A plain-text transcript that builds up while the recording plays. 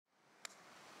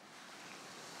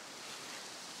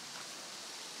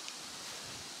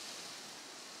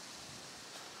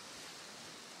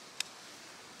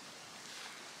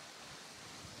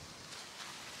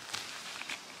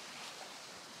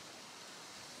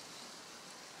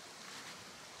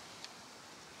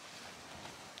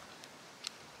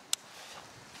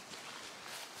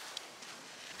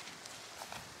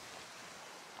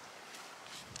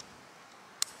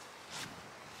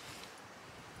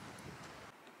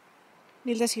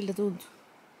Miltä siltä tuntuu?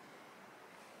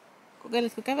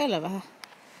 Kokeiletko kävellä vähän?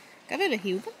 Kävele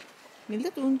hiukan.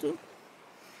 Miltä tuntuu?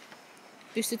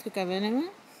 Pystytkö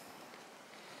kävelemään?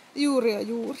 Juuri ja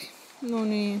juuri. No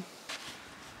niin.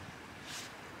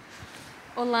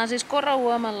 Ollaan siis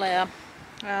Korouomalla ja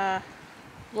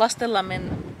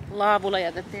Lastenlammen laavulla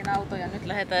jätettiin auto ja nyt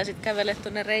lähdetään sitten kävelemään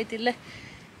tuonne reitille.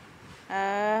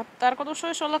 Tarkoitus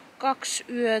olisi olla 2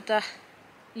 yötä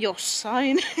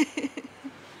jossain.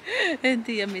 En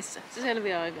tiedä missä. Se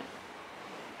selviää aikaan.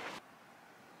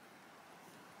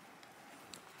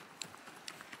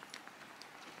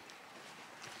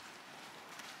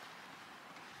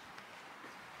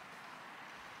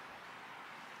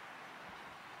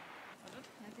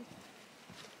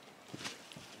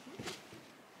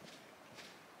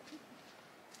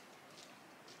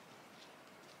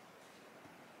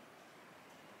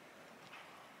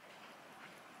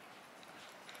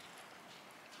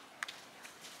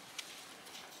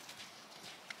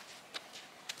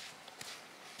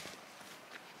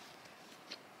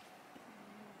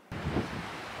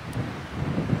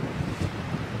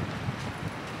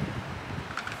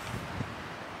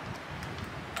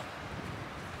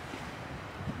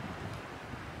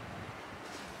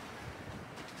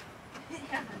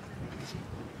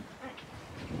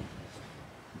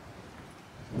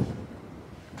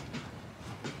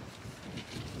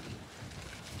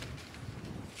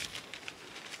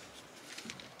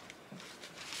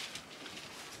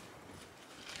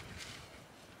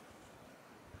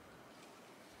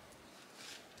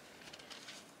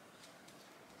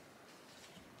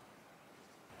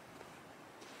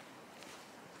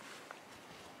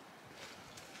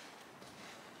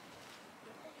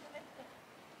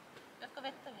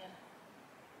 Vettä vielä.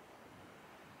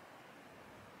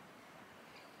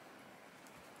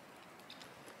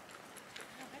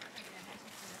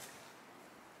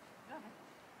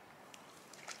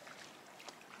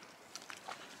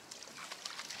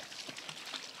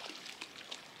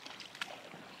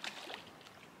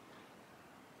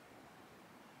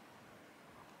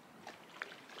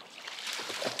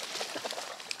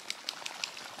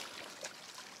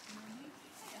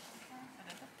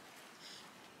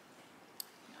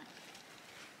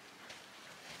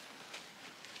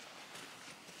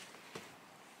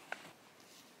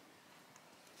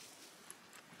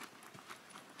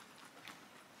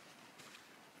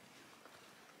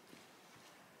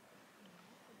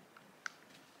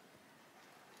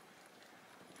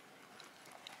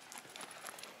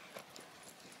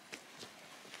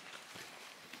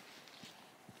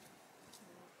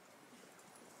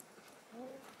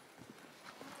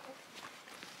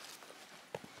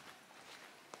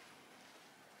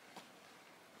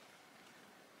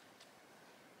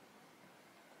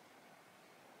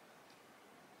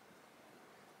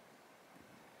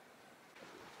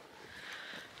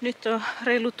 Nyt on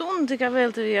reilu tunti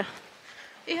kävelty ja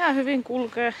ihan hyvin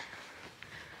kulkee.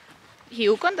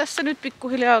 Hiukan tässä nyt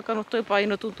pikkuhiljaa alkanut toi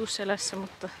paino tuntua selässä,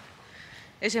 mutta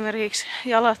esimerkiksi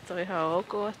jalat on ihan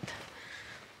ok. Että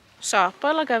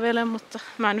saappailla kävelen, mutta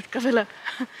mä nyt kävelen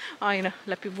aina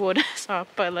läpi vuoden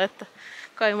saappailla, että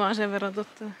kai mä oon sen verran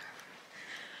tottunut.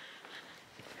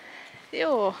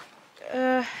 Joo,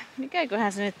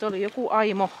 mikäköhän se nyt oli? Joku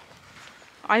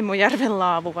Aimojärven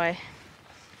laavu vai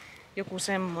joku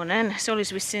semmonen. Se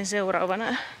olisi vissiin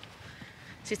seuraavana.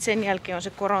 Sitten sen jälkeen on se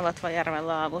Koronlatvajärven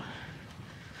laavu.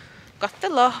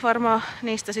 Katsellaan varmaan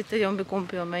niistä sitten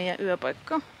jompikumpi on meidän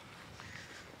yöpaikka.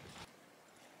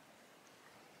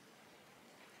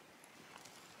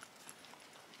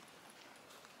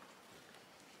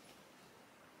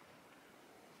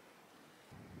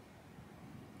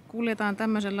 Kuljetaan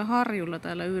tämmöisellä harjulla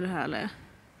täällä ylhäällä. Ja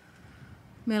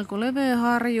melko leveä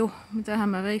harju. Mitähän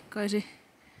mä veikkaisin?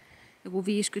 Joku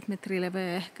 50 metriä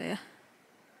leveä ehkä. Ja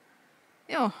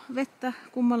joo, vettä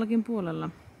kummallakin puolella.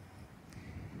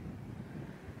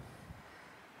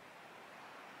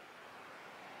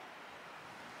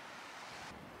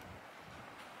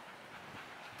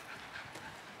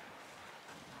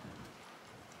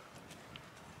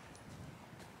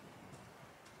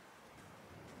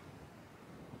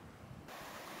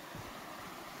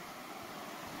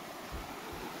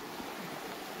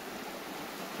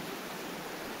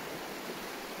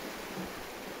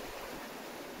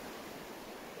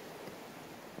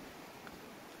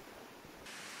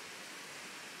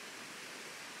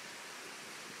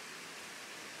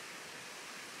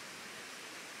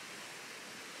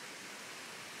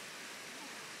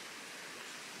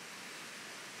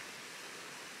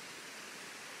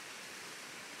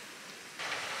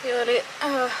 Joo, eli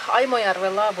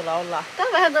Aimojärven laavulla ollaan. Tää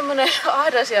on vähän tämmönen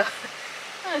ahdas ja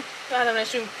vähän tämmönen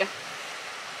synkkä.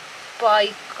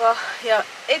 telttapaikka. Ja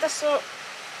ei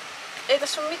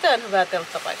tässä ole mitään hyvää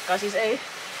telttapaikkaa. Siis ei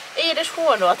edes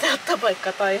huonoa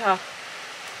telttapaikkaa tai ihan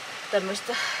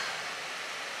tämmöistä.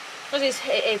 No siis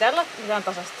ei täällä mitään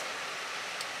tasasta.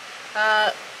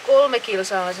 3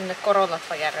 kilsaa on sinne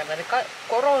Koronlatvajärvelle, eli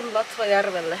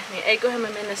Koronlatvajärvelle, niin eiköhän me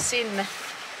mennä sinne.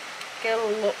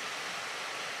 Kello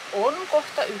on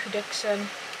kohta 9.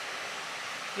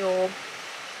 Joo.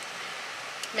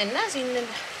 Mennään sinne,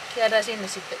 jäädään sinne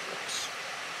sitten yöksi.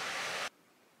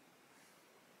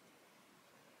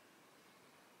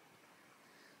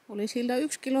 Oli sillä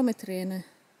 1 kilometri enää.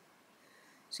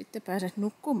 Sitten pääset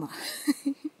nukkumaan.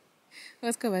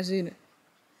 Ootko väsynyt?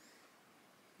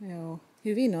 Joo,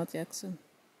 hyvin oot jaksanut.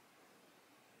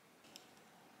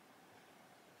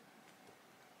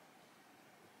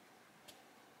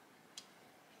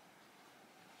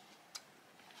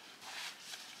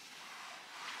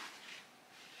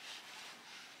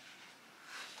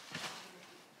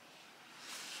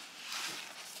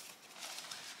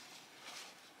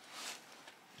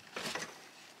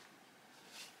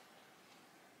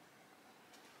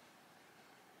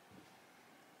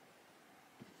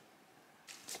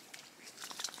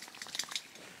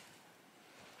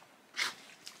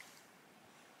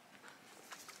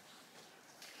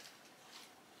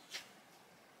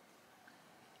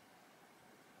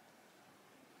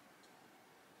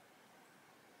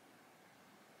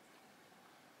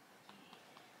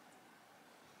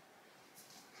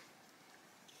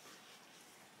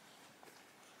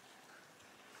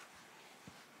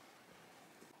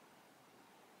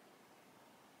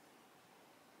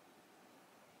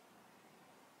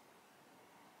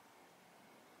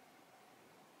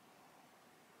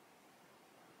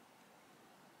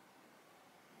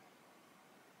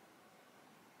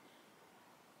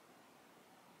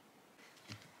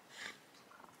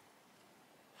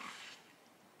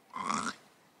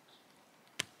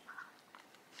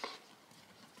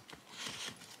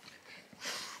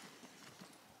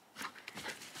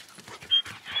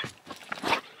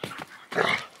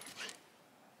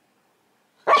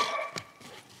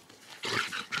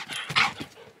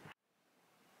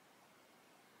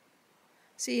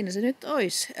 Siinä se nyt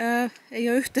olisi. Ei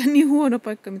ole yhtään niin huono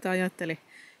paikka, mitä ajattelin.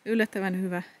 Yllättävän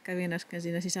hyvä. Kävin äsken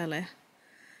siinä sisällä. Ja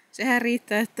sehän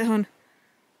riittää, että on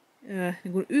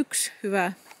niin kuin 1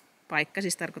 hyvä paikka.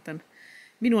 Siis tarkoitan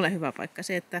minulle hyvä paikka.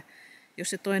 Se, että jos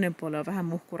se toinen puoli on vähän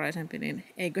muhkuraisempi,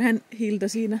 niin eiköhän Hilda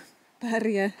siinä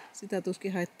pärjää. Sitä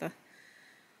tuskin haittaa.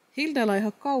 Hildalla on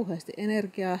ihan kauheasti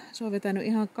energiaa. Se on vetänyt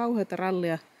ihan kauheata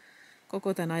rallia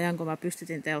koko tämän ajan, kun mä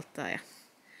pystytin telttaa. Ja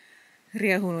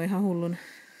riehunut ihan hullun.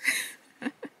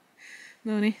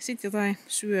 No niin, sit jotain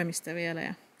syömistä vielä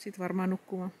ja sit varmaan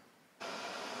nukkumaan.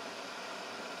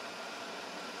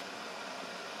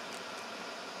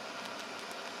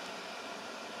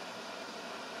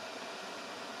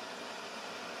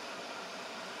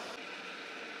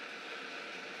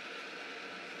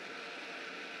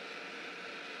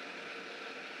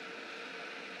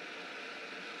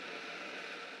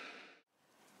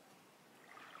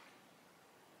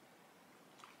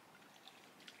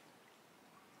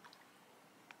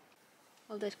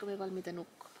 Oltaisiko me valmiita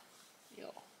nukkumaan?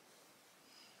 Joo.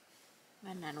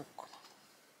 Mennään nukkumaan.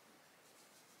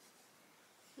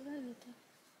 Hyvää yötä.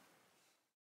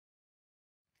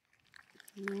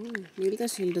 No, miltä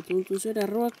siltä tuntuu syödä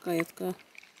ruokaa, jotka on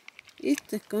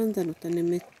itse kantanut tänne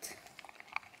mettään?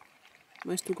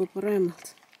 Maistuuko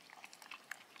paremmalta?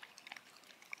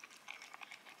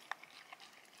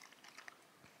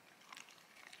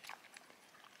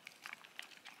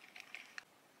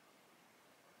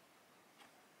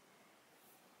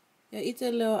 Ja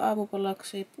itselle on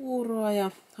aamupalaksi puuroa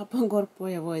ja hapankorppua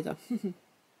ja voita.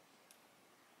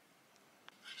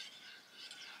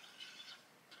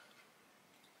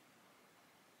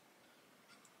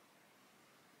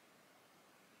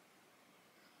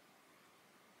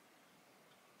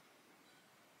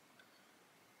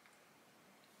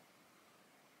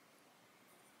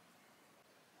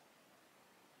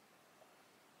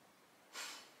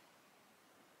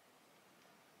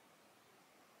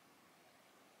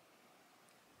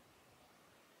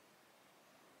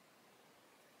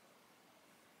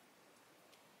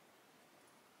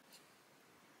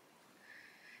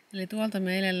 Eli tuolta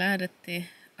me eilen lähdettiin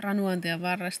Ranuantien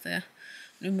varresta ja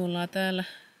nyt me ollaan täällä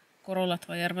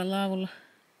Koronlatvajärven laavulla.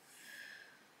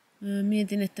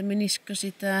 Mietin, että menisikö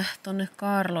sitä tonne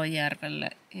Karlonjärvelle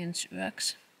ensi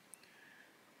yöksi.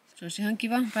 Se olisi ihan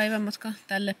kiva päivänmatka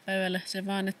tälle päivälle. Se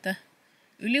vaan, että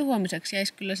ylihuomiseksi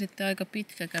jäisi kyllä sitten aika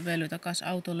pitkä kävely takas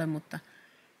autolle, mutta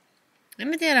en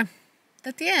mä tiedä.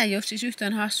 Tämä tie ei ole siis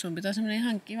yhtään hassumpi. Tämä on semmoinen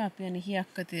ihan kiva pieni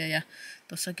hiekkatie ja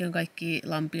tossakin on kaikki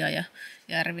lampia ja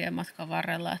järviä matkan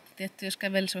varrella. Että tietty, jos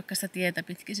kävelisi vaikka sitä tietä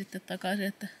pitkin sitten takaisin,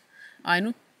 että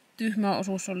ainut tyhmä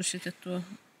osuus olisi sitten tuo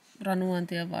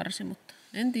Ranuantien varsi, mutta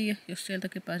en tiedä, jos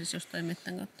sieltäkin pääsisi jostain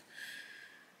mettän kautta.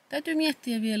 Täytyy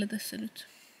miettiä vielä tässä nyt.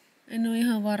 En ole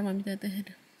ihan varma, mitä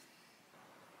tehdä.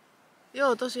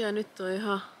 Joo, tosiaan nyt on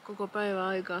ihan koko päivä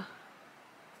aikaa.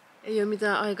 Ei ole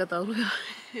mitään aikatauluja.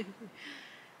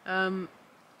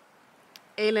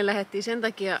 Eilen lähdettiin sen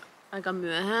takia aika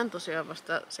myöhään, tosiaan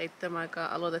vasta 7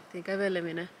 aikaa aloitettiin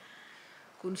käveleminen,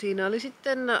 kun siinä oli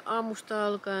sitten aamusta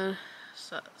alkaen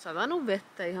satanut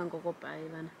vettä ihan koko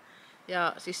päivän.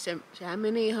 Ja siis sehän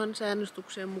meni ihan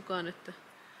säännöstukseen mukaan, että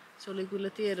se oli kyllä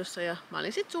tiedossa ja mä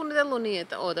olin sitten suunnitellut niin,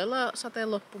 että odotellaan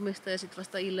sateen loppumista ja sitten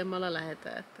vasta illemmalla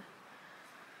lähdetään, että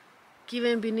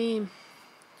kivempi niin.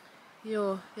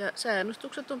 Joo, ja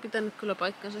säännöstukset on pitänyt kyllä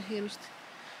paikkansa hienosti.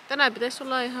 Tänään pitäisi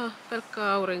olla ihan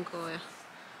pelkkää aurinkoa ja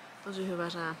tosi hyvä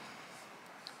sää.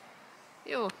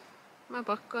 Joo, mä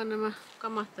pakkaan nämä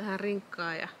kamat tähän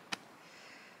rinkkaan ja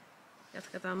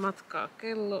jatketaan matkaa.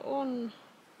 Kello on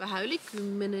vähän yli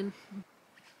 10.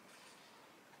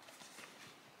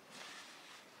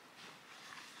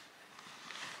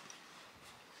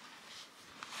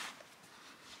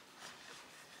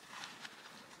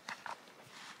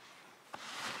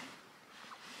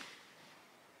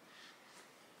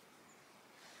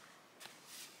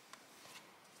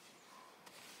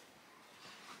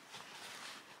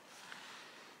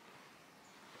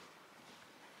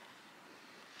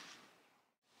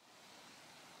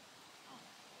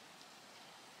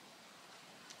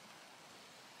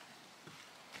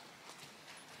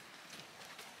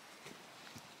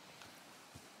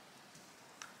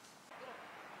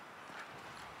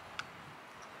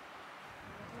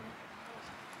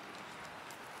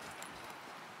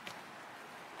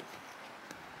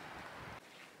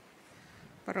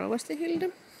 Varovasti, Hilda.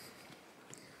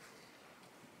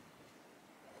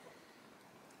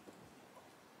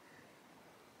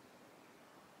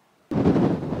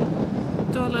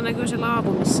 Tuolla näkyy se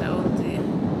laavu, missä oltiin.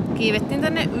 Kiivettiin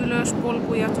tänne ylös,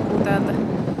 polku jatkuu täältä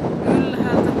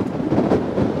ylhäältä.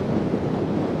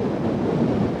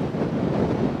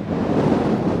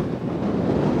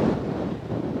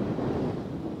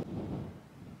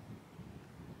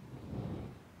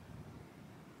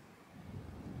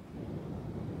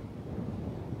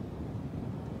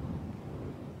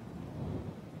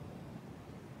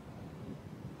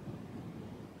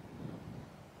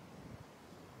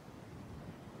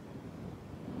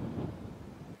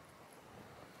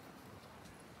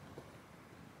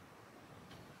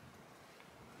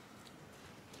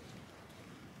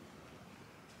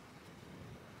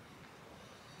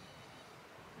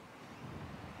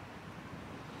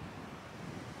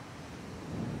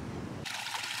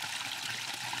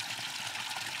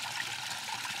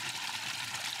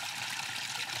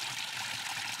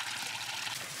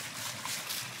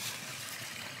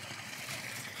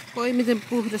 Voi miten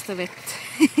puhdasta vettä.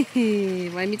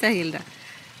 Vai mitä, Hilda?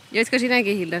 Joitko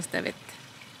sinäkin, Hilda, sitä vettä?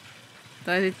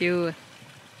 Taisit juua.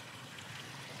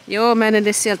 Joo, mä en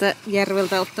edes sieltä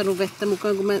järveltä ottanut vettä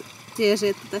mukaan, kun mä tiesin,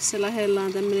 että tässä lähellä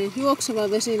on tämmönen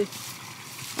juokseva vesi. Niin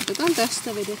otetaan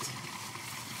tästä vedet.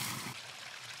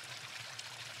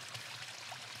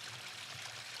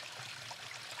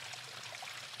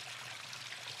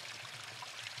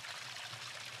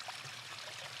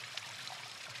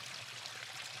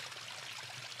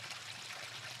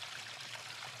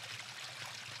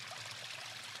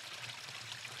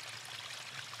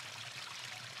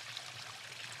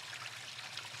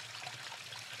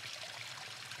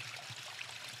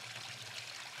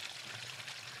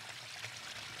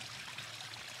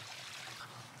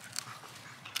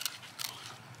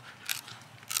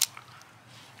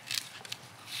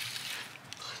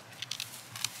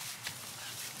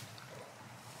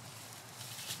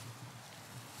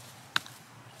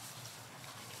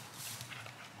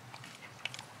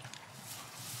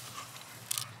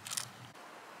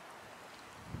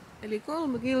 Eli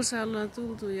 3 kilsaa ollaan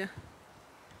tultu ja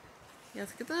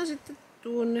jatketaan sitten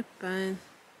tuonne päin.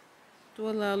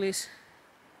 Tuolla olisi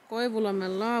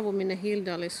Koivulammen laavu, minne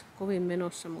Hilda olisi kovin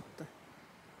menossa, mutta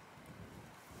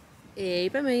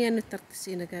eipä meidän nyt tarvitse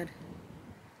siinä käydä.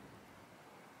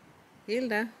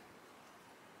 Hilda,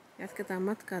 jatketaan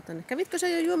matkaa tonne. Kävitkö sä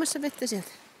jo juomassa vettä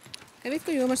sieltä?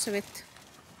 Kävitkö juomassa vettä?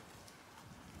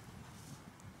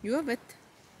 Juo vettä.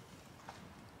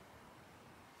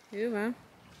 Hyvä.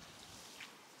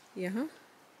 Jaha.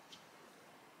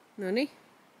 Noniin.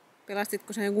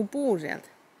 Pelastitko sä jonkun puun sieltä?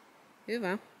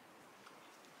 Hyvä.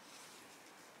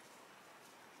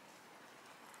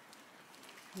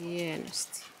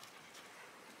 Hienosti.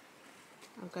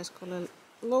 Alkaisiko olla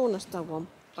lounastauon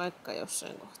paikka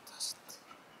jossain kohtaa sitten?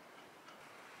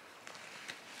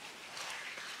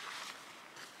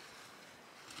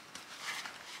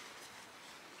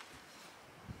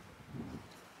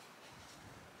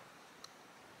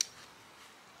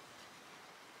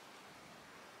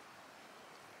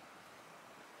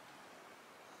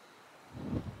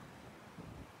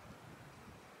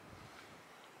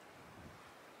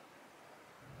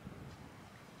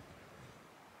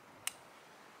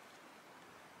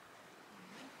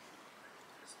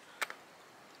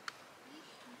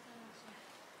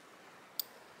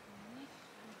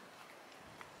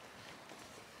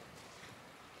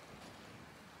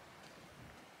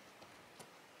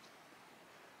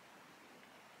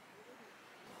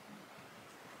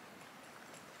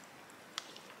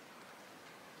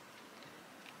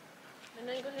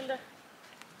 Mennäänkö siltä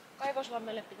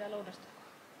Kaivoslammelle pitää lounasta?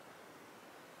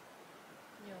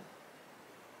 Joo.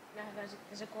 Nähdään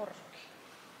sitten se korsukin.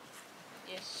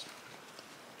 Yes.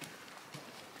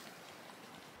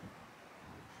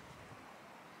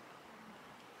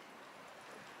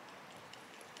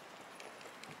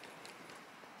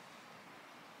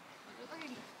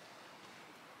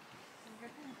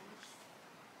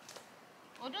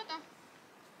 Odota.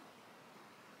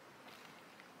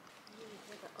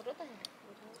 Odota.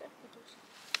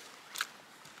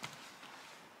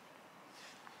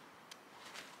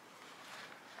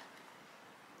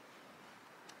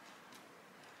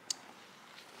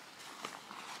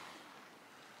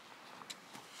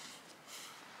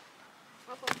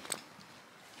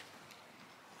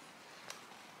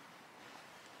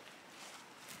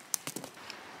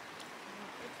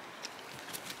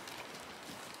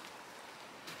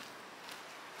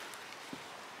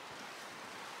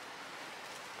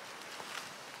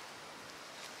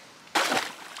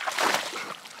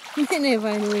 Mene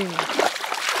vain uimaan.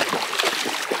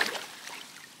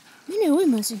 Mene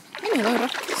uimaan sinne. Mene vain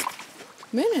rohkeasti.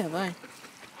 Mene vain.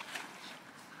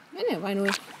 Mene vain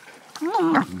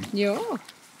uimaan. Joo.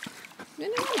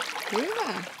 Mene vain.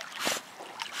 Hyvä.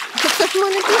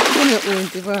 Semmoinen pikkuinen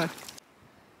uinti vaan.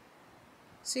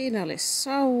 Siinä oli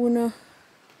sauna.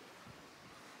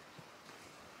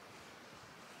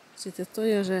 Sitten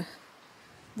toi on se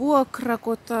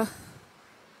vuokrakota.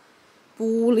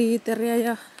 Puuliiteriä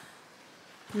ja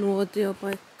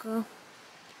nuotiopaikkaa.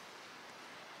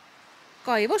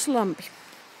 Kaivoslampi.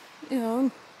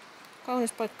 Ihan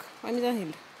kaunis paikka. Vai mitä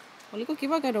Hilja? Oliko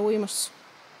kiva käydä uimassa?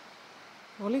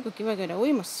 Oliko kiva käydä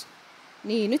uimassa?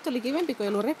 Niin, nyt oli kivempi, kun ei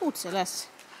ollut reput selässä.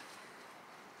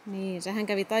 Niin, sähän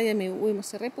kävit aiemmin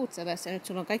uimassa reput selässä ja nyt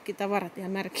sulla on kaikki tavarat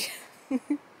ihan märkiä.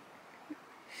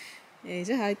 Ei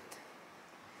se haittaa.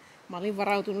 Mä olin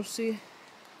varautunut siihen.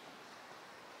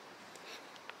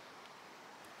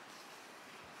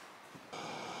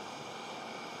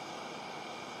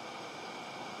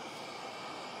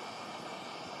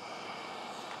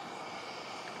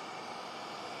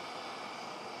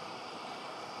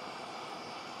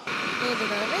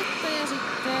 Keitetään vettä ja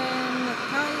sitten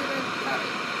kari.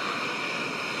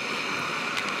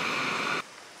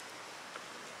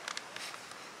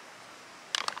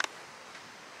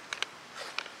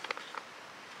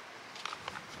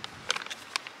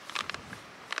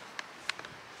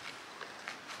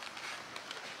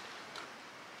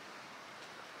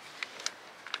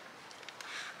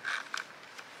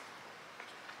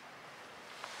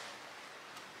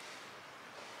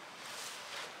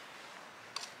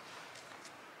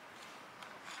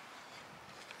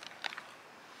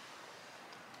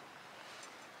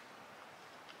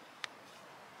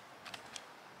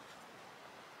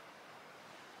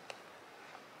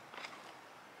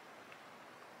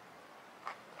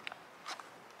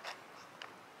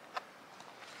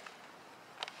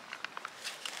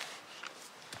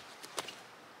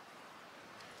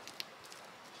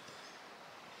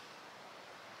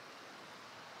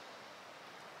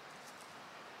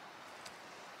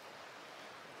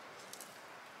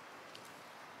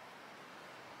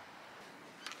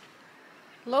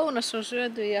 Lounas on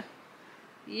syöty ja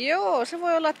joo, se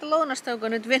voi olla, että lounastauko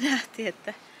nyt venähti,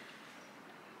 että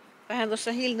vähän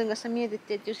tuossa Hilton kanssa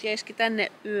mietittiin, että jos jäisikin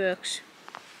tänne yöksi.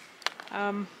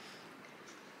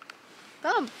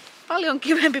 Tää on paljon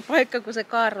kivempi paikka kuin se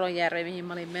Koronjärvi, mihin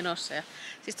mä olin menossa. Ja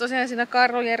siis tosiaan siinä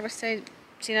Koronjärvessä ei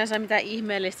sinänsä mitään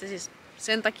ihmeellistä, siis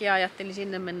sen takia ajattelin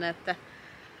sinne mennä, että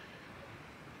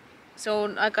se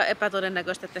on aika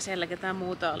epätodennäköistä, että siellä ketään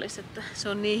muuta olisi. Että se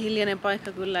on niin hiljainen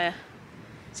paikka kyllä ja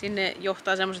sinne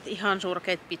johtaa semmoset ihan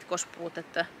surkeat pitkospuut,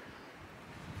 että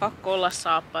pakko olla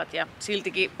saappaat ja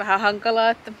siltikin vähän hankalaa,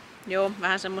 että joo,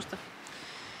 vähän semmoista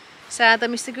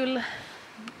säätämistä kyllä.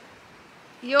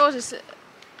 Joo, siis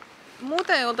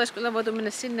muuten ei oltais kyllä voitu mennä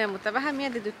sinne, mutta vähän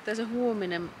mietityttää se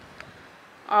huominen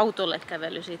autolle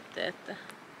kävely sitten, että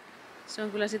se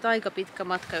on kyllä sit aika pitkä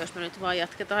matka, jos me nyt vaan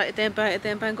jatketaan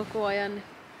eteenpäin koko ajan. Niin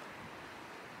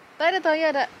taidetaan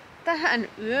jäädä tähän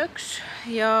yöksi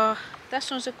ja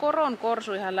tässä on se Koron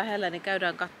korsu ihan lähellä, niin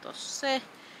käydään kattoo se.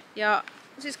 Ja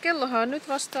siis kellohan on nyt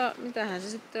vasta, mitähän se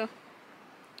sitten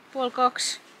on,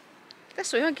 1:30.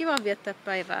 Tässä on ihan kiva viettää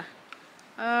päivää.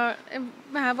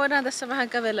 Mehän voidaan tässä vähän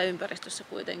kävellä ympäristössä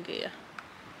kuitenkin ja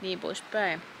niin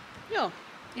poispäin. Joo,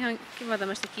 ihan kiva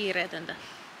tämmöistä kiireetöntä.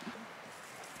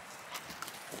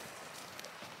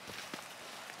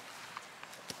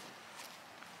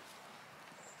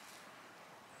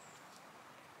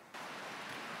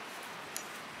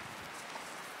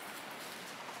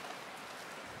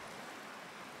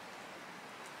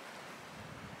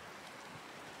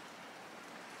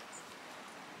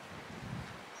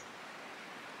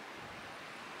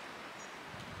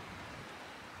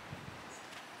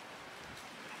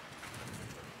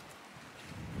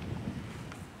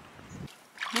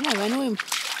 Mene vain uima.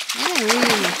 Mene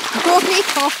uima.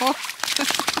 Oho.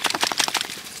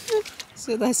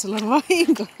 Se taisi olla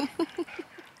vahinko.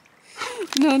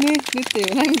 No niin, nyt ei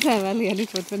ole enää mitään väliä.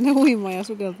 Nyt voit mennä uimaan ja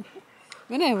sukeltaa.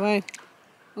 Mene vain.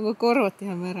 Onko korvat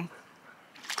ihan märät?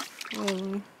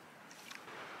 Voi.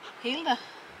 Hilda.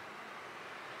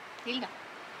 Hilda.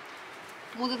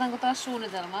 Muutetaanko taas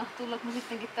suunnitelmaa? Tullaanko me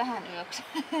sittenkin tähän yöksi?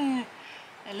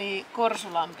 Eli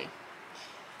Korsulampi.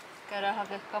 Käydään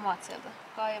hakemaan kamat sieltä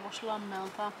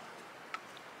kaivoslammelta.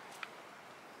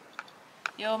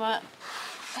 Joo, mä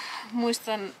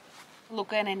muistan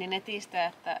lukeneeni netistä,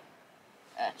 että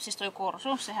siis toi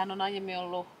korsu, sehän on aiemmin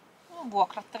ollut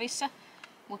vuokrattavissa,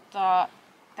 mutta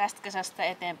tästä kesästä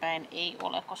eteenpäin ei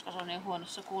ole, koska se on niin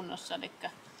huonossa kunnossa. Eli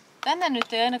tänne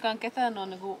nyt ei ainakaan ketään ole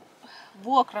niinku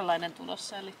vuokralainen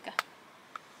tulossa. Eli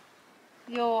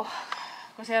joo,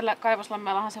 kun siellä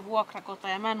kaivoslammellahan se vuokrakota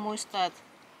ja mä en muista, että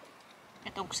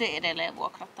onko se edelleen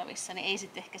vuokrattavissa, niin ei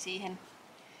sitten ehkä siihen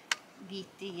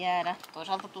viittiin jäädä.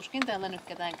 Toisaalta tuskin täällä nyt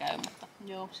ketään käy, mutta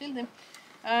joo, silti.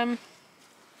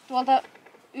 Tuolta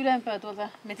ylempää tuolta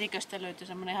metiköstä löytyy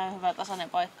semmonen ihan hyvä tasainen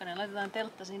paikka, niin laitetaan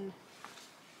teltta sinne.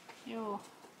 Joo.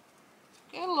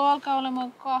 Kello alkaa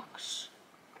olemaan 2.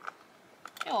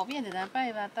 Joo, vietetään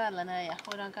päivää täällä näin ja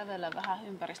voidaan kävellä vähän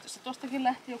ympäristössä. Tuostakin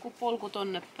lähti joku polku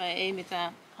tonne päin, ei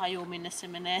mitään haju minne se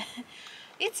menee.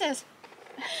 Itse asiassa,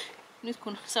 nyt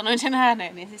kun sanoin sen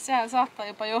ääneen, niin siis sehän saattaa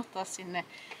jopa johtaa sinne,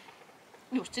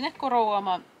 just sinne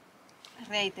Korouoman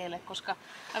reiteille, koska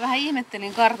mä vähän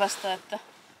ihmettelin kartasta, että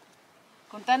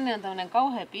kun tänne on tämmönen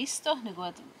kauhea pisto, niin kuin,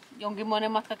 että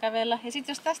jonkinmoinen matka kävellä, ja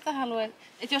sitten jos tästä haluaa,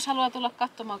 että jos haluaa tulla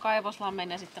katsomaan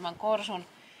Kaivoslammen ja sitten tämän korsun,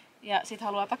 ja sitten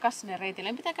haluaa takaisin sinne reitille,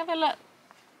 niin pitää kävellä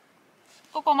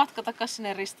koko matka takaisin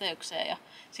sinne risteykseen ja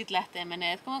sitten lähtee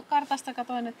menee. Et kun mä kartasta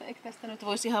katoin, että eikö tästä nyt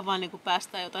voisi ihan vaan niinku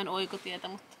päästä jotain oikotietä,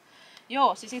 mutta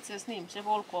joo, siis itse asiassa niin, se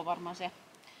polku on varmaan se.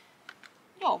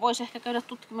 Joo, voisi ehkä käydä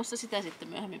tutkimassa sitä sitten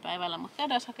myöhemmin päivällä, mutta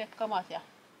käydään hakemaan kamat ja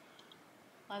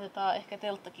laitetaan ehkä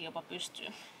telttakin jopa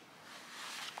pystyyn.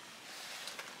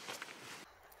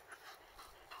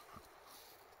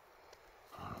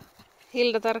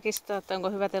 Hilda tarkistaa, että onko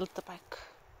hyvä telttapaikka.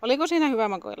 Oliko siinä hyvä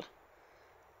makoilla?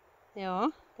 Joo,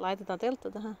 laitetaan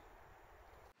teltta tähän.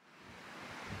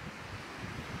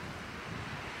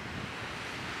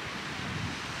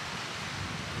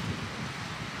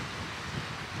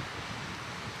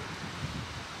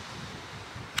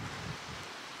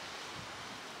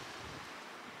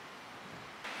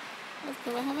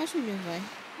 Ootko vähän väsynyt vai?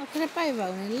 Ootko se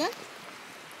päiväunilla?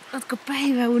 Ootko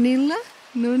päiväunilla?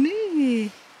 No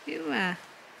niin, hyvä.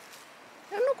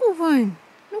 No nuku vain,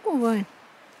 nuku vain.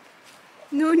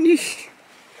 No niin.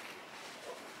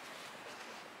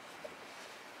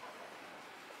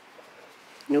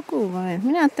 Nuku vain.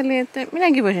 Minä ajattelin, että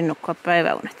minäkin voisin nukkua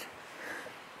päiväunet.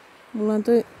 Mulla on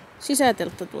toi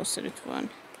sisäteltta tuossa nyt vaan.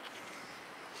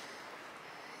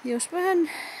 Jos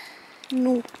vähän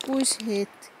nukkuis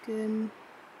hetken.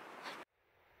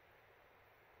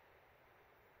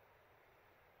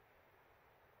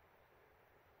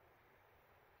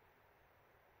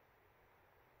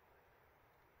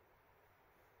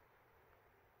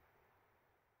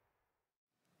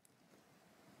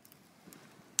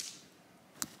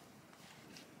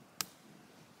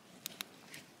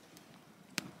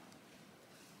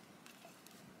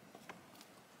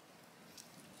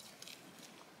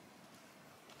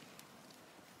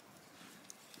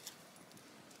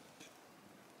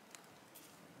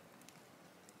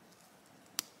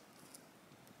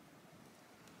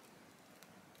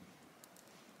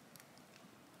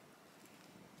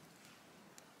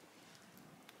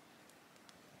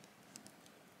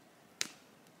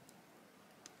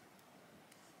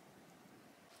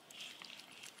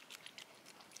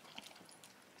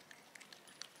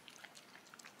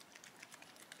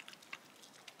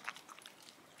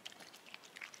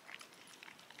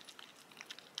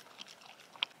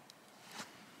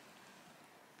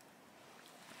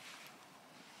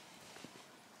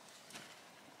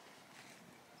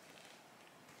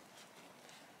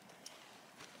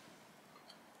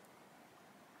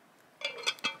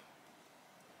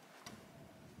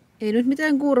 Ei nyt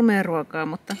mitään gourmet-ruokaa,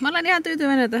 mutta mä olen ihan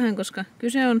tyytyväinen tähän, koska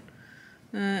kyse on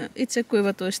itse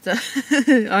kuivatuista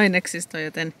aineksista,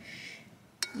 joten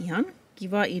ihan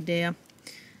kiva idea.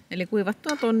 Eli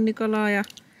kuivattua tonnikalaa ja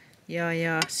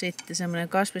sitten semmoinen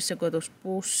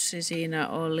kasvissekoituspussi. Siinä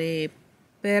oli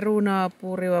perunaa,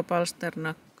 purjoa,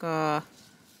 palsternakkaa,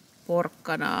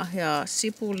 porkkanaa ja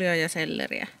sipulia ja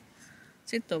selleriä.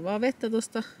 Sitten on vaan vettä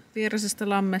tuosta vieraisestä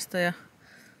lammesta ja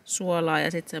suolaa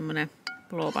ja sitten semmoinen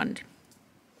blåband.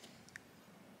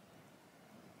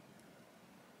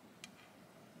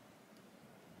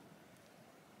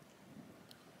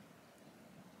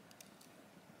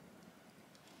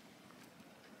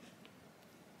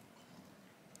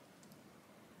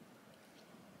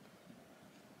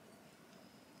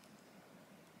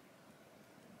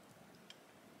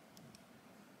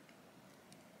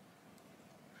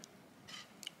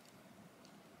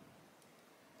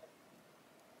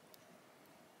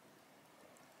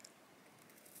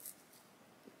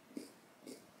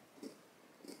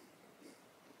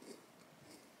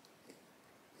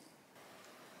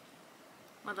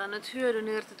 Mä otan nyt hyödyn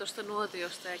irti tuosta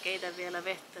nuotiosta ja keitän vielä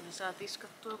vettä, niin saa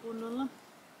tiskattua kunnolla.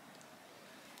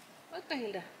 Moikka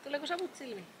Hilda, tuleeko savut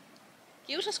silmiin?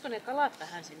 Kiusasko ne kalat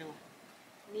vähän sinua?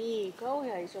 Niin,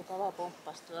 kauhean iso kala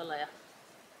pomppasi tuolla ja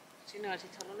sinä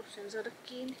olisit halunnut sen saada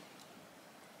kiinni.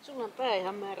 Sulla on pää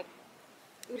ihan määrä.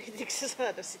 Yrititkö sä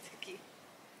saada sitä kiinni?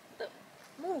 Mutta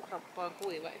muu krappa on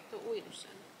kuiva, et oo uinut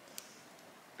sen.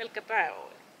 Pelkkä pää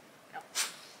on. Joo.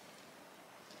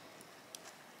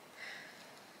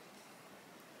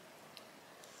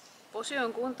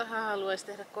 Posion kuntahan haluaisi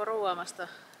tehdä Korouomasta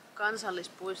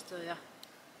kansallispuistoa ja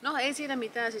no ei siinä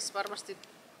mitään, siis varmasti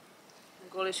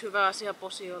niin olisi hyvä asia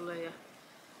Posiolle ja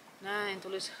näin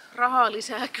tulisi rahaa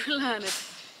lisää kylään, et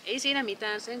ei siinä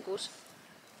mitään sen kus.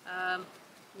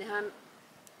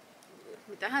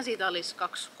 Mitähän siitä olisi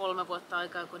 2-3 vuotta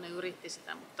aikaa kun ne yritti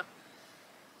sitä, mutta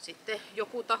sitten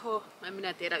joku taho, en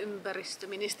minä tiedä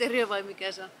ympäristöministeriö vai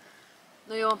mikä se on,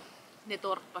 no joo, ne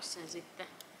torppas sen sitten.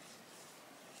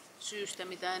 Syystä,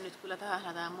 mitä en nyt kyllä tähän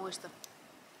hätään muista.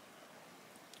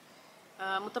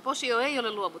 Mutta Posio ei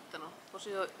ole luovuttanut.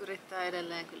 Posio yrittää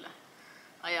edelleen kyllä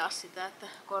ajaa sitä, että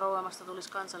Korouomasta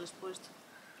tulisi kansallispuisto.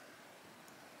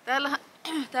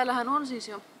 Täällähän on siis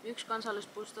jo yksi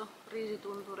kansallispuisto,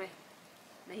 Riisitunturi.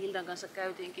 Me Hildan kanssa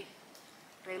käytiinkin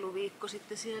reilu viikko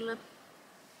sitten siellä.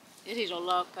 Ja siis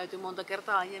ollaan käyty monta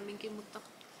kertaa aiemminkin, mutta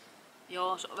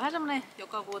joo, se on vähän semmonen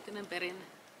jokavuotinen perinne.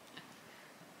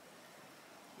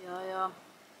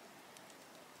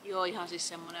 Joo, ihan siis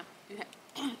semmonen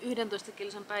 11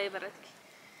 kilsan päiväretki.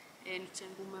 Ei nyt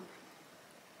sen kummempi.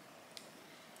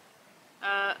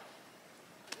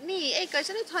 Niin, ei kai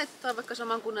se nyt haittaa, vaikka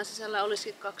saman kunnan sisällä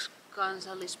olisikin 2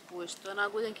 kansallispuistoa. Nämä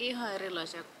on kuitenkin ihan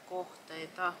erilaisia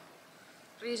kohteita.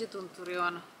 Riisitunturi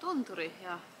on tunturi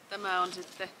ja tämä on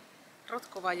sitten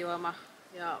rotkovajuoma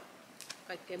ja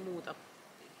kaikkea muuta,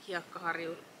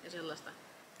 hiekkaharju ja sellaista.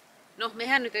 No,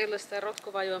 mehän nyt ei ole sitä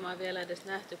rotkovajuomaa vielä edes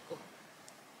nähty, kun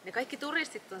ne kaikki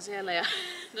turistit on siellä ja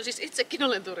no siis itsekin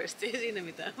olen turisti, ei siinä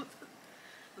mitään,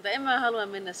 mutta en mä halua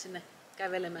mennä sinne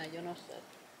kävelemään jonossa.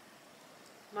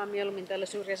 Mä oon mieluummin täällä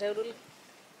syrjäseudulla.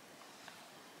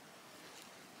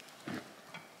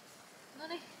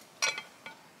 Noniin,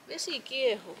 vesi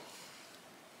kiehuu.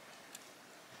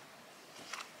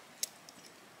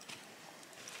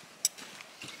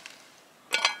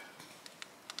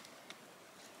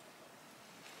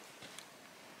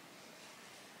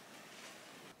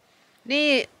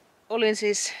 Niin, olin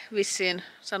siis vissiin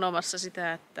sanomassa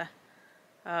sitä, että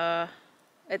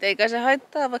eikä se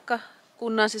haittaa, vaikka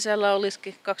kunnan sisällä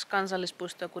olisikin 2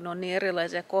 kansallispuistoa, kun on niin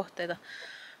erilaisia kohteita.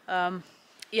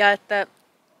 Ja että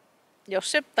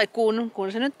jos se, tai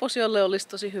kun se nyt Posiolle olisi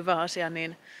tosi hyvä asia,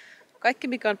 niin kaikki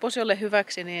mikä on Posiolle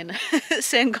hyväksi, niin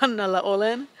sen kannalla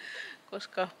olen,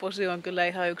 koska Posio on kyllä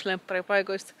ihan yksi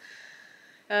lempparipaikoista.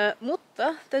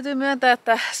 Mutta täytyy myöntää,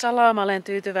 että salama olen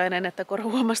tyytyväinen, että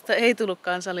Korouomasta ei tullut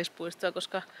kansallispuistoa,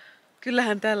 koska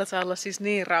kyllähän täällä saa olla siis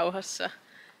niin rauhassa.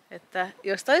 Että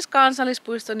jos olisi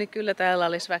kansallispuisto, niin kyllä täällä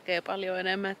olisi väkeä paljon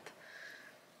enemmän.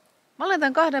 Mä olen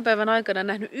tämän 2 päivän aikana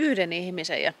nähnyt yhden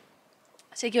ihmisen ja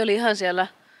sekin oli ihan siellä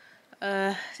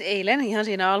eilen ihan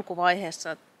siinä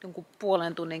alkuvaiheessa jonkun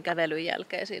 0,5 tunnin kävelyn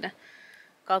jälkeen siinä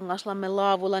Kangaslammen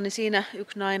laavulla, niin siinä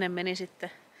yksi nainen meni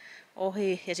sitten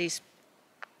ohi ja siis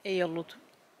ei ollut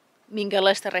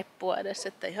minkäänlaista reppua edes,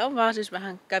 että ihan vaan siis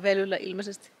vähän kävelyllä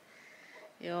ilmeisesti.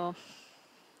 Joo.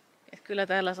 Et kyllä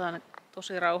täällä saa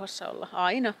tosi rauhassa olla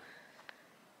aina.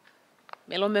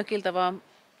 Meillä on mökiltä vaan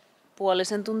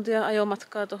 0,5 tuntia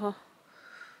ajomatkaa tuohon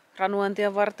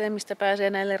Ranuantien varteen, mistä pääsee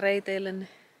näille reiteille. Niin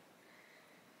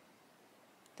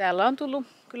täällä on tullut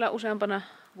kyllä useampana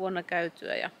vuonna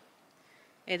käytyä ja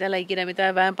ei täällä ikinä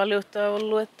mitään väenpaljoutta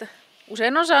ollut, että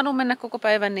usein on saanut mennä koko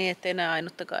päivän niin, ettei näe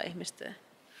ainuttakaan ihmistä.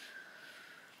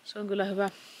 Se on kyllä hyvä.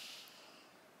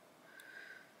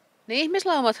 Ne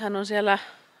ihmislaumathan on siellä,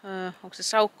 onko se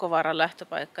Saukkovaaran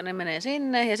lähtöpaikka, ne menee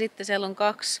sinne ja sitten siellä on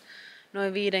 2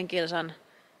 noin 5 kilsan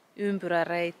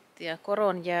ympyräreittiä,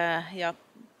 Koron jää ja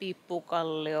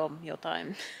Piippukallio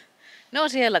jotain. Ne on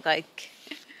siellä kaikki.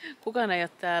 Kukaan ei ole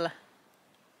täällä.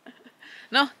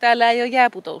 No, täällä ei ole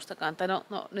jääputoustakaan, tai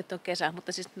no nyt on kesä,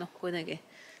 mutta siis no kuitenkin.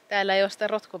 Täällä ei ole sitä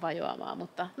rotkovajoamaa,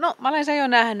 mutta no mä olen sen jo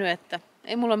nähnyt, että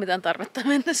ei mulla ole mitään tarvetta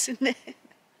mennä sinne.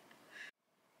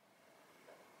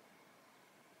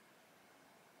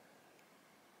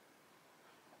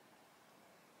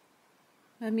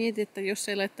 Mä mietin, että jos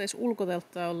ei laittaisi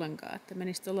ulkotelttaa ollenkaan, että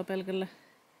menisi tuolla pelkällä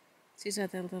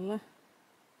sisäteltalla.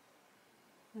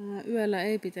 Yöllä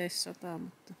ei pitäisi sataa,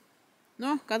 mutta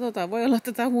no katsotaan, voi olla,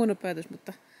 että tämä on huono päätös,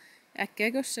 mutta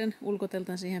äkkiäkö sen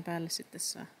ulkoteltan siihen päälle sitten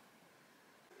saa.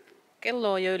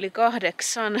 Kello on jo yli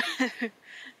 8.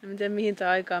 En tiedä mihin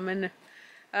tämä aika on mennyt.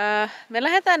 Me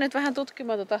lähdetään nyt vähän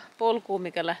tutkimaan tuota polkua,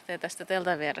 mikä lähtee tästä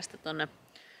teltan vierestä tonne.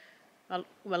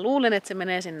 Mä luulen, että se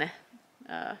menee sinne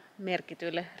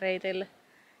merkityille reiteille.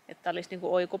 Että olisi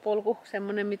niinku oikopolku,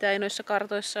 semmonen mitä ei noissa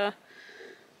kartoissa ole.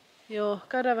 Joo,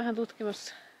 käydään vähän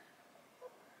tutkimassa.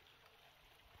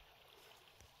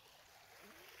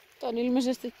 Tämä on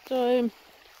ilmeisesti toi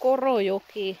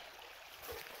Korojoki.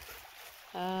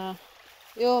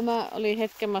 Joo, mä olin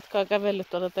hetken matkaa kävellyt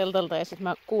tuolta teltalta ja sitten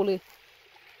mä kuulin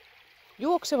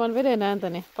juoksevan veden ääntä,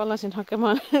 niin palasin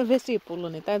hakemaan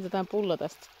vesipullon, niin täytetään pullo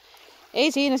tästä.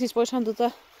 Ei siinä, siis voisihan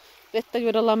vettä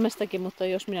juoda lammestakin, mutta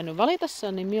jos minä nyt valita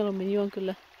saan, niin mieluummin juon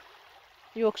kyllä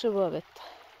juoksevaa vettä.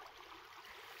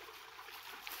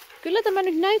 Kyllä tämä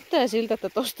nyt näyttää siltä, että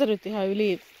tosta nyt ihan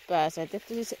yli pääsee. Että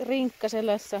siis rinkka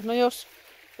selässä. No jos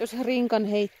rinkan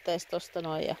heittäisi tosta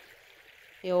noin. Ja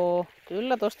joo,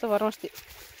 kyllä tosta varmasti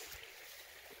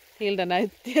Hilda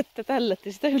näytti, että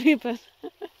tällätti sitä ylipäänsä.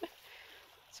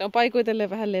 Se on paikoitellen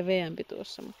vähän leveämpi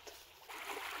tuossa, mutta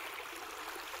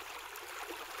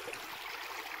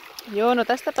joo, no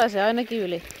tästä pääsee ainakin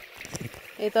yli.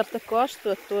 Ei tarvitse kuin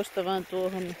astua tuosta vaan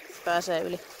tuohon, niin pääsee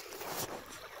yli.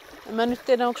 En mä nyt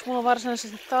tiedä, onko mulla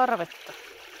varsinaisesti tarvetta.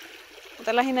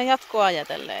 Mutta lähinnä jatkoa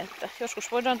ajatellen, että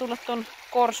joskus voidaan tulla ton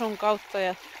korsun kautta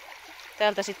ja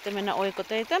täältä sitten mennä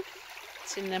oikoteitä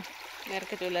sinne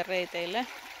merkityille reiteille.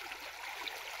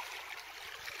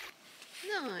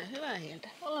 No, hyvä Hilda.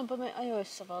 Ollaanpa me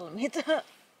ajoissa valmiita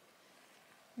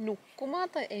nukkumaan.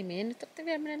 Tai ei meidän nyt tarvitse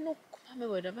vielä mennä nukkumaan. Me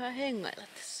voidaan vähän hengailla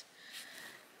tässä.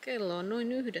 Kello on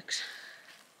noin 9.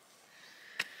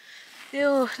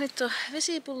 Joo, nyt on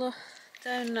vesipullo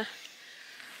täynnä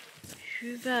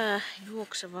hyvää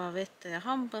juoksevaa vettä ja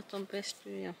hampaat on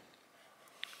pesty ja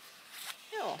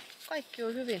joo, kaikki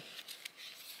on hyvin.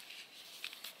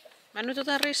 Mä nyt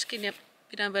otan riskin ja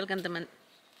pidän pelkän tämän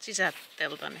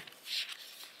sisäteltani.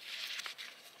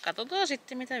 Katsotaan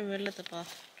sitten mitä yöllä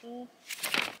tapahtuu.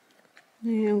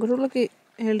 Niin, onko sullakin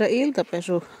Hilda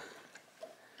iltapesu?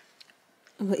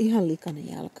 Onko ihan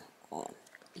likainen jalka? On.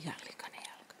 Ihan likainen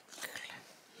jalka. Kyllä.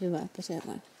 Hyvä, että se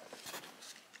vain.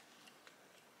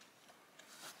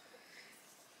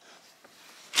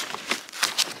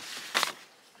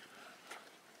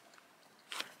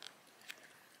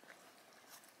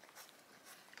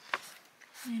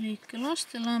 Elikkä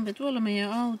lastenlampi, tuolla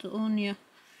meidän auto on ja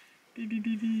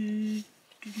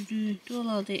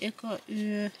tuolla oltiin eka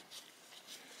yö.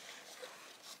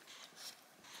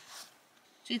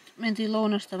 Sitten mentiin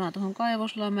lounastamaan tuohon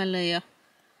Kaivoslammelle ja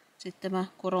sitten tämä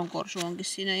Koron korsu onkin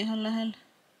siinä ihan lähellä.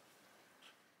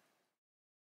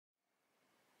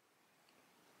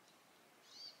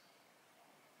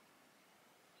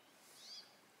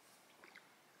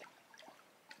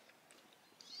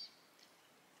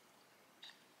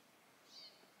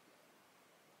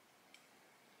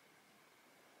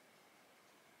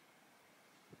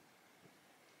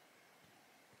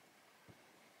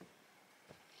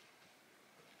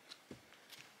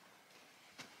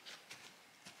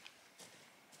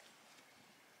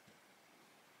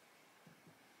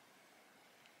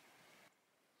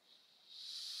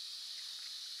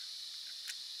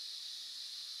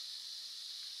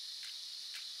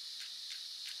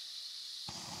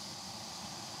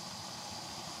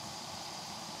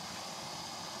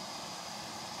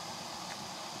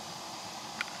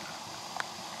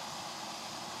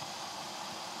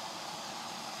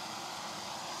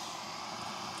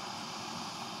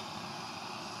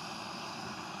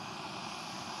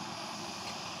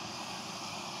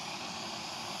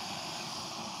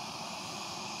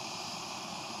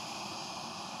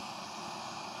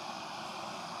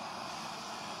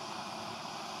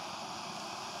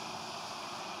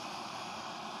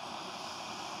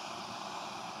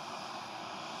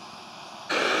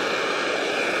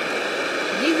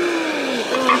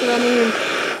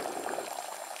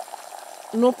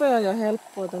 nopea ja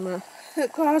helppoa tämä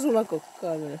kaasulla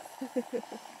kokkaaminen.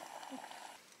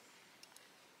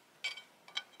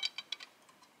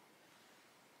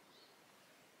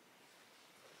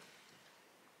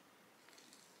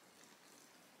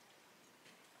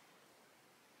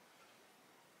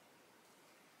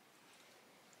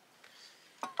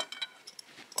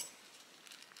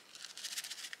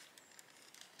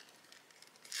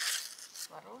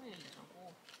 Varo, Hilja, se on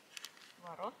kuuma.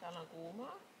 Varo, täällä on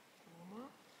kuumaa.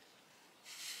 Kuumaa.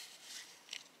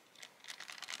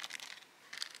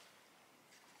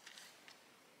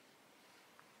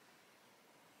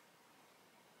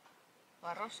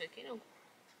 Varo, sekin on.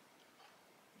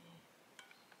 Niin.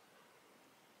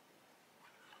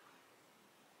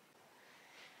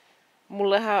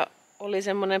 Mullehan oli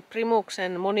semmonen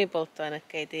Primuksen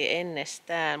monipolttoainekeiti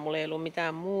ennestään. Mulla ei ollut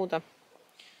mitään muuta.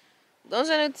 Mutta on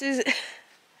se nyt siis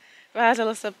vähän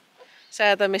sellaista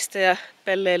säätämistä ja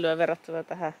pelleilyä verrattuna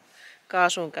tähän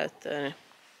kaasun käyttöön.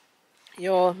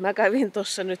 Joo, mä kävin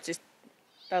tossa nyt siis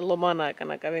tämän loman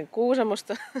aikana kävin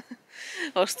Kuusamosta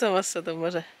ostamassa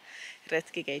tommosen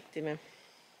retkikeittimen.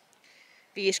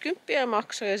 50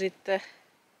 maksoi ja sitten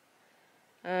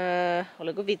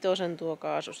oliko 5 tuo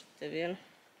kaasu sitten vielä.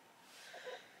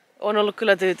 On ollut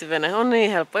kyllä tyytyväinen. On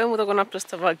niin helppo. Ei muuta kuin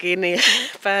nappilasta vaan kiinni ja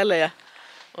päälle ja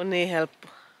on niin helppo.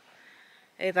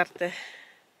 Ei tarvitse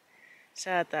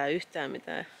säätää yhtään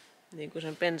mitään niin kuin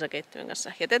sen bensakeittimen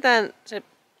kanssa. Jätetään se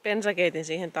bensakeitin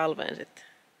siihen talveen sitten,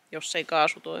 jos ei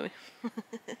kaasu toimi.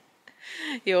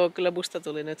 Joo, kyllä musta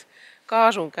tuli nyt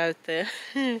kaasun käyttäjä.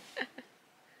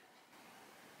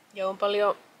 Ja on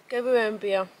paljon kevyempi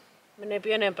ja menee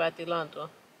pienempään tilaan tuo.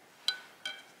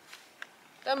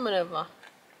 Tämmönen vaan.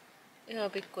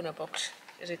 Ihan pikkuinen boksi.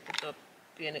 Ja sitten tuo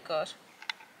pieni kaasu.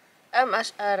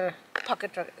 MSR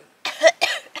Pocket Rocket.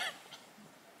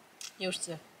 Just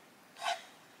se.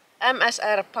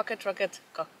 MSR Pocket Rocket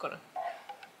 2.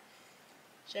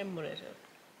 Semmonen se on.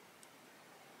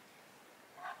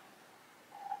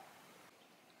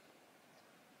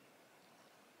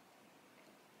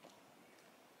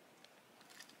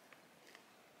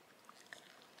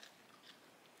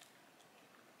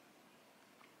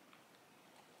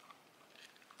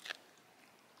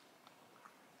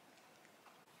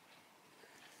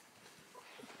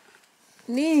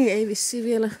 Niin, ei vissiin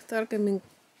vielä tarkemmin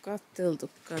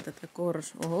katteltukaan tätä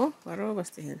korsu. Oho,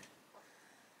 varovasti hen.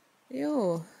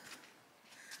 Joo.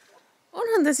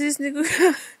 Onhan tämä siis niinku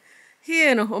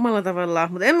hieno omalla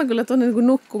tavallaan, mutta en mä kyllä tonne niinku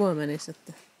nukkumaan menisi.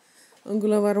 Että on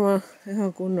kyllä varmaan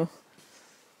ihan kunnon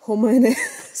homeinen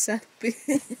säppi.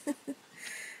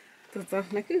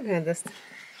 Näkyyhän tästä.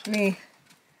 Niin.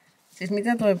 Siis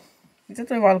mitä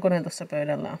toi valkoinen tuossa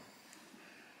pöydällä on?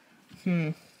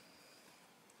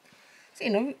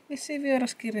 Siinä on vissiin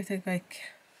vieraskirjat ja kaikkea.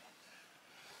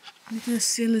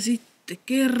 Mitäs siellä sitten?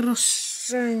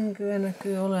 Kerrossänkyä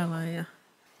näkyy olevan ja...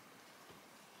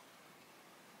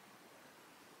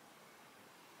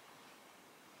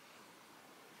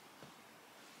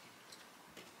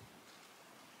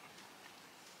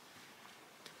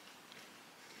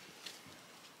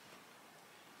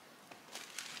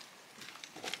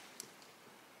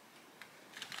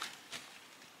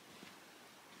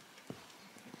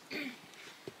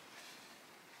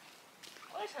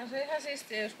 Olisihan se ihan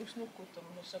siistiä joskus nukkua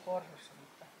tuollaisessa korsussa,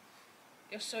 mutta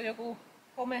jos se on joku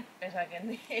homepesäke,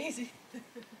 niin ei sitten.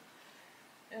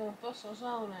 Joo, tossa on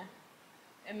sauna.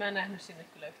 En mä nähnyt sinne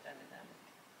kyllä yhtään mitään.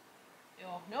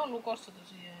 Joo, ne on lukossa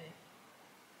tosiaan.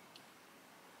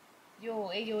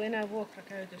 Joo, ei oo enää vuokra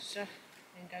käytössä.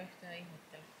 Enkä yhtään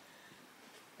ihmettele.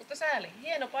 Mutta sääli.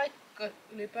 Hieno paikka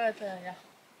ylipäätään ja...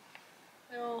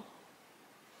 Joo.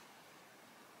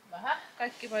 Vähän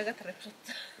kaikki paikat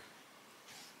repsottaa.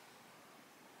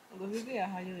 Onko hyviä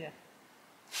hajuja?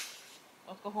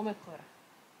 Ootko homekoira?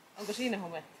 Onko siinä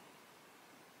hometta?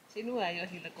 Sinua ei ole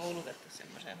siltä koulutettu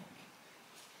semmoiseen.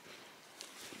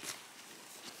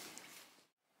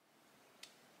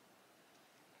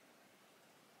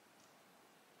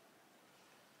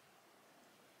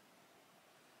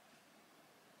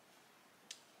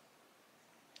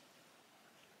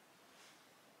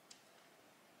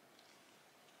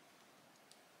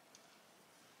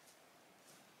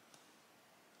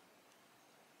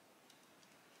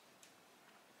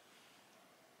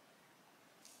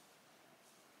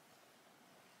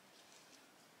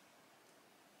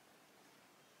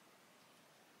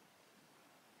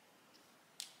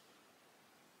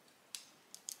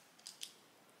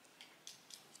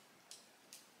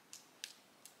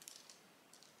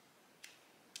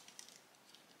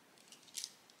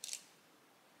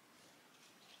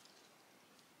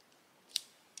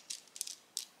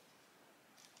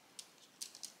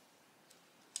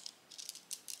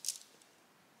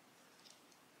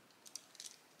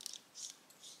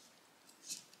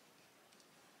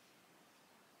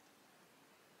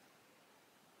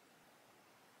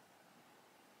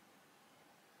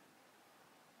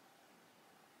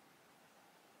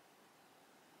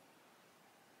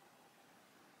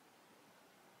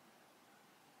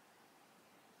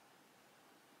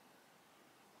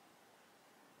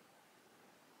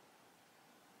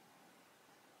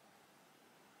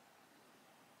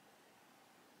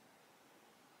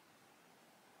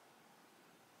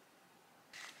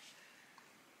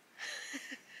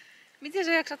 Miten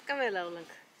sä jaksat kävellä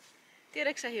ollenkaan?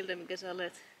 Tiedätkö sä, Hilde, mikä sä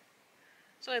olet?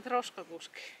 Sä olet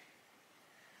roskakuski.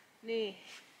 Niin.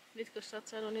 Nyt kun sä oot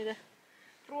saanut niitä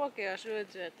ruokia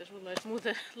syötyä, että sulla olisi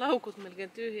muuten laukut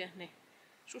melkein tyhjä, niin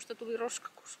susta tuli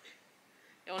roskakuski.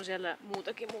 Ja on siellä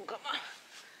muutakin mun kamaa.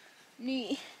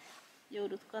 Niin.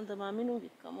 Joudut kantamaan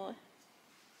minunkin kamoja.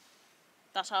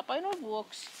 Tasapainon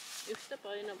vuoksi. Yhtä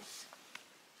painamassa.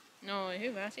 Noin,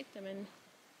 hyvä. Sitten mennään.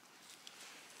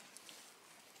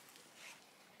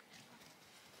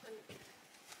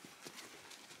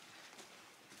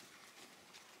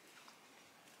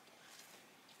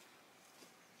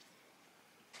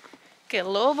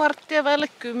 Kello on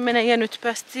 9:15 ja nyt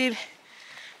päästiin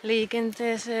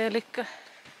liikenteeseen. Eli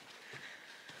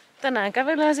tänään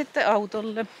kävelään sitten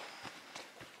autolle.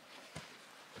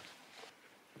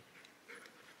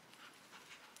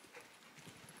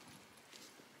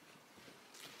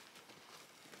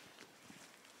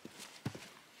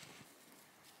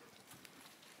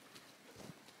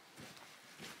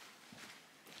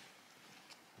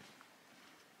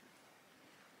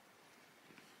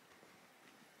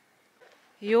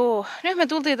 Joo, nyt me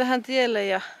tultiin tähän tielle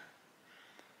ja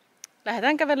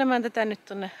lähdetään kävelemään tätä nyt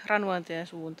tonne Ranuantien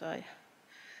suuntaan. Ja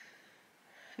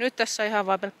nyt tässä on ihan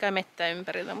vaan pelkkää mettää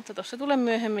ympärillä, mutta tossa tulee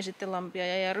myöhemmin sitten lampia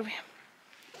ja järviä.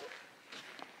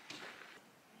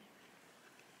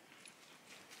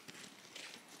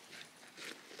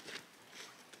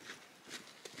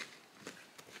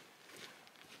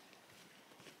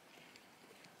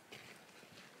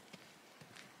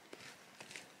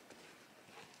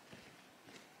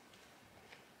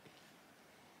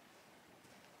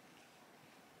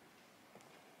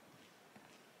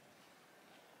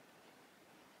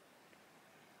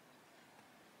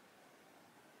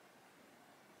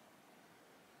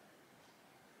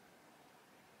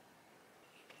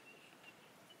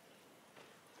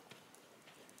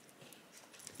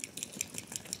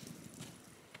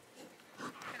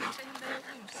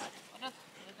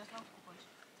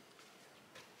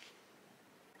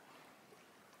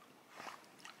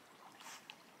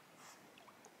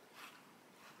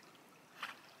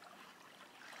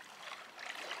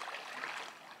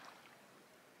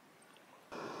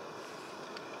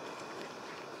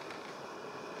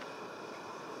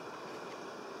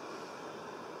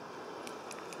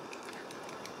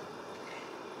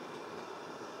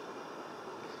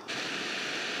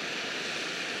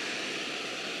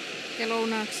 Ja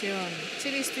lounaaksi on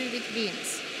chili stew with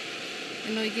beans.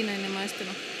 En ole ikinä ennen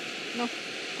maistanut. No,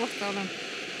 kohta olen.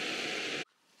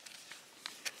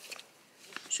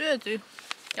 Syöty.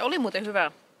 Ja oli muuten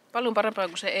hyvä. Paljon parempaa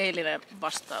kuin se eilinen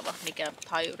vastaava, mikä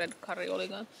Thai red curry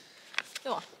olikaan.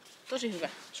 Joo, tosi hyvä.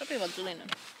 Sopivan tulinen.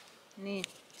 Niin,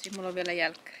 siis mulla on vielä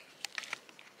jälkkäri.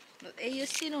 No ei ole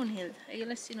sinun, Hilda. Ei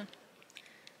ole sinun.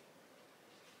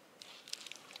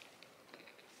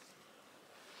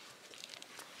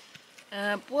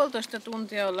 Puolitoista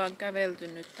tuntia ollaan kävelty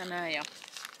nyt tänään ja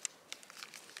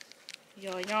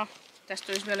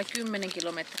tästä olisi vielä 10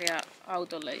 kilometriä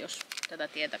autolle, jos tätä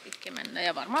tietä pitkin mennään.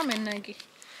 Ja varmaan mennäänkin.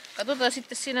 Katsotaan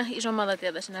sitten siinä isommalla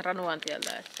tieltä, siinä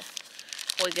Ranuantiellä, että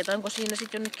poiketaanko siinä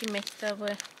sitten jonnekin mettään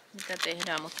vai mitä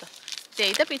tehdään. Mutta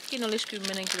teitä pitkin olisi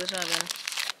 10 kilsaa vielä.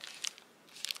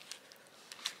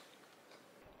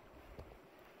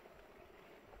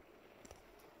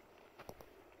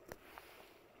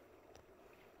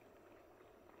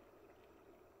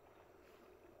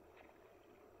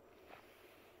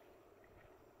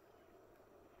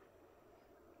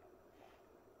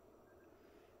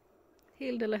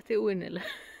 Hilda lähti uinnille.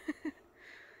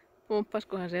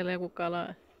 Pumppaskohan siellä joku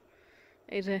kala.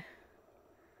 Ei se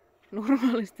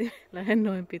normaalisti lähde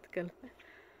noin pitkälle.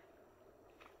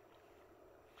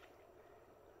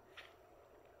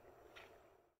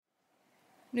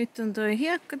 Nyt on toi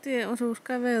hiekkatieosuus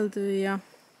kävelty ja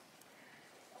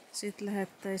sit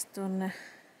lähettäis tonne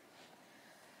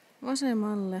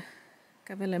vasemmalle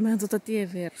kävelemään tuota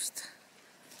tien vierusta.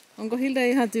 Onko Hilda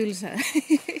ihan tylsää?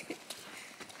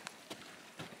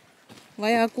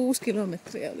 Vajaa 6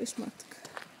 kilometriä olisi matka.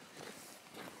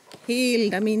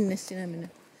 Hilda, minne sinä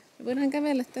menet? Me voidaan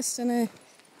kävellä tässä näin.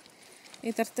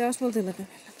 Ei tarvitse asfaltilla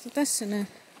kävellä, mutta tässä näin.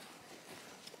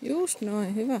 Just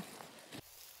noin, hyvä.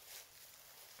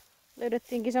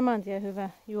 Löydettiinkin saman tien hyvä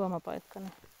juomapaikka.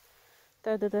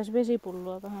 Täytetään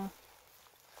vesipulloa vähän.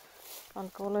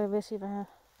 Alkaa olla vesi vähän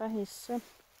vähissä.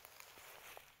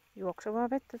 Juoksevaa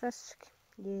vettä tässäkin.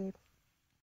 Jee.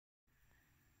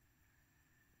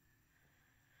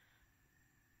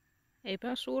 Eipä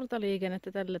ole suurta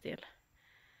liikennettä tällä tiellä.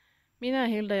 Minä,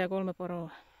 Hilda ja 3 poroa.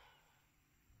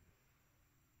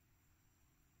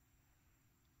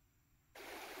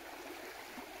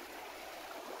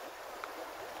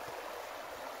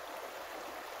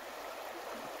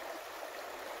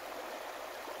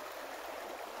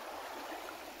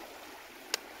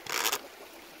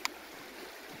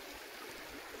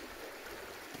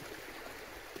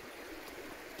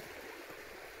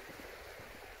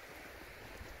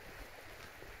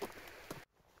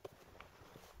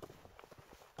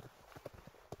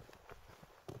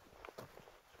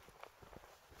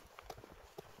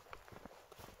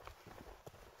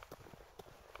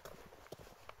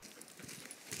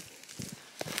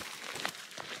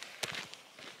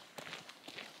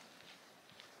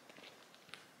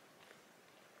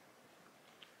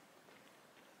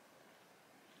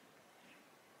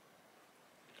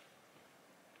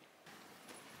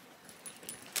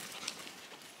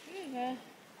 Hyvä.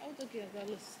 Autokin on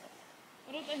kallista.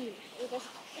 Odota hiljaa. Otas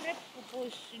reppu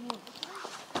pois sinulta.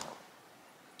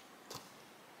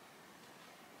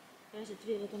 Pääset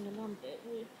vielä tonne lampeen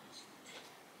uimaan sitten.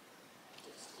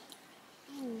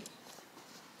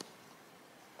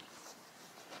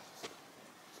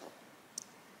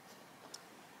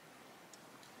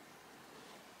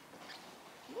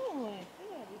 Noin,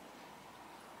 hyvä.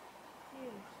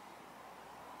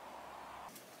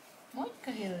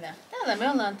 Moikka Hilja. Täällä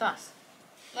me ollaan taas.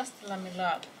 Lastenlammin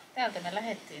laavulla. Täältä me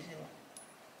lähdettiin silloin.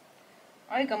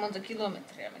 Aika monta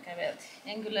kilometriä me käveltiin.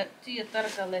 En kyllä tiedä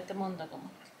tarkalleen, että montako,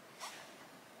 mutta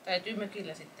täytyy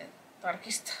mökillä sitten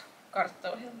tarkistaa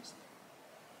karttaohjelmasta.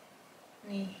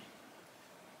 Niin.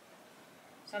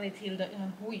 Sä olit Hilda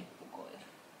ihan huippukoira.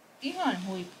 Ihan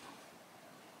huippu.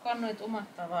 Kannoit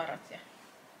omat tavarat ja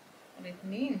olit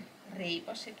niin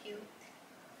reipas ja kiltti.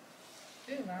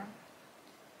 Hyvä.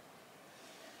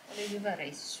 Oli hyvä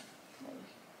reissu.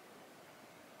 Oli.